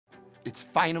It's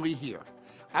finally here.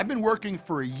 I've been working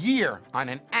for a year on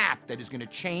an app that is going to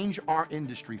change our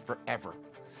industry forever.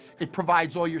 It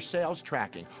provides all your sales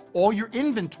tracking, all your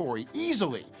inventory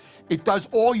easily. It does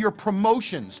all your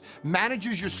promotions,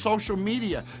 manages your social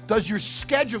media, does your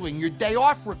scheduling, your day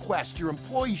off requests, your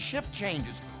employee shift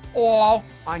changes, all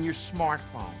on your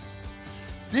smartphone.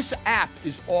 This app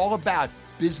is all about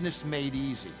business made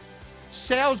easy,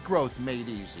 sales growth made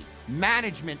easy,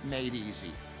 management made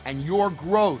easy, and your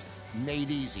growth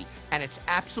made easy. And it's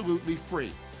absolutely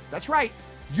free. That's right,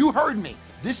 you heard me.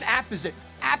 This app is at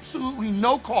absolutely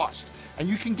no cost, and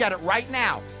you can get it right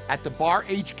now at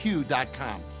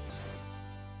thebarhq.com.